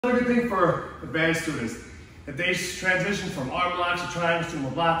Another good thing for advanced students, if they transition from arm locks to triangles to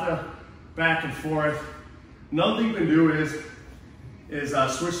mabata, back and forth, another thing you can do is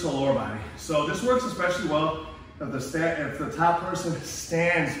switch to the lower body. So this works especially well if the top person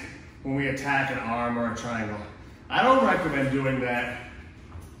stands when we attack an arm or a triangle. I don't recommend doing that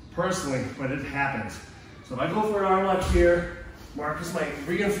personally, but it happens. So if I go for an arm lock here, Marcus might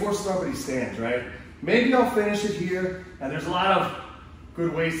reinforce it, but he stands, right? Maybe I'll finish it here, and there's a lot of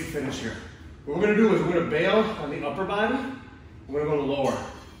good ways to finish here. What we're gonna do is we're gonna bail on the upper body, we're gonna go to lower.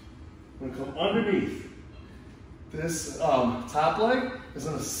 We're gonna come underneath. This top leg is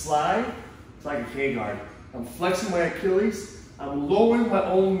gonna slide, it's like a K-guard. I'm flexing my Achilles, I'm lowering my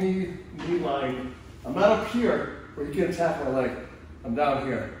own knee line. I'm not up here where you can attack my leg, I'm down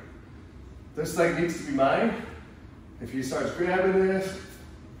here. This leg needs to be mine. If he starts grabbing this,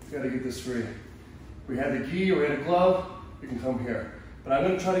 you gotta get this free. We had the gi or we had a glove, you can come here. But I'm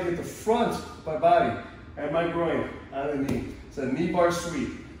gonna try to get the front of my body and my groin on the knee. It's a knee bar sweep.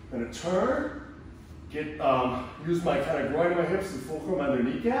 I'm gonna turn, use my kind of groin and my hips and fulcrum on their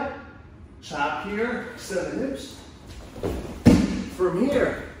kneecap. Chop here, extend the hips. From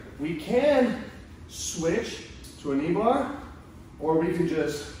here, we can switch to a knee bar, or we can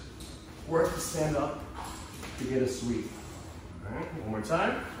just work to stand up to get a sweep. All right, one more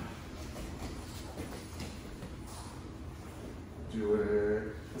time. Do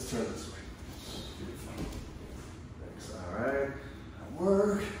it. Let's turn this way. Beautiful. Thanks. All right.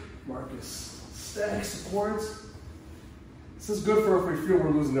 Work. Marcus. Stack supports. This is good for if we feel we're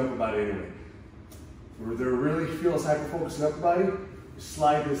losing the upper body anyway. If we really feel us hyper-focused on the upper body, we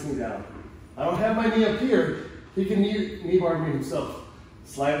slide this knee down. I don't have my knee up here. He can knee bar me himself.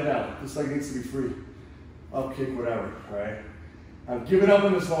 Slide it out. This leg needs to be free. Up kick, whatever. All right. I'm giving up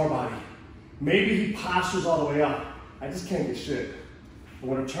on this lower body. Maybe he postures all the way up. I just can't get shit. I'm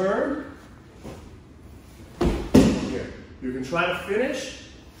gonna turn. Here. You can try to finish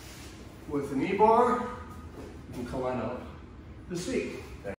with the knee bar. You can come on up this week.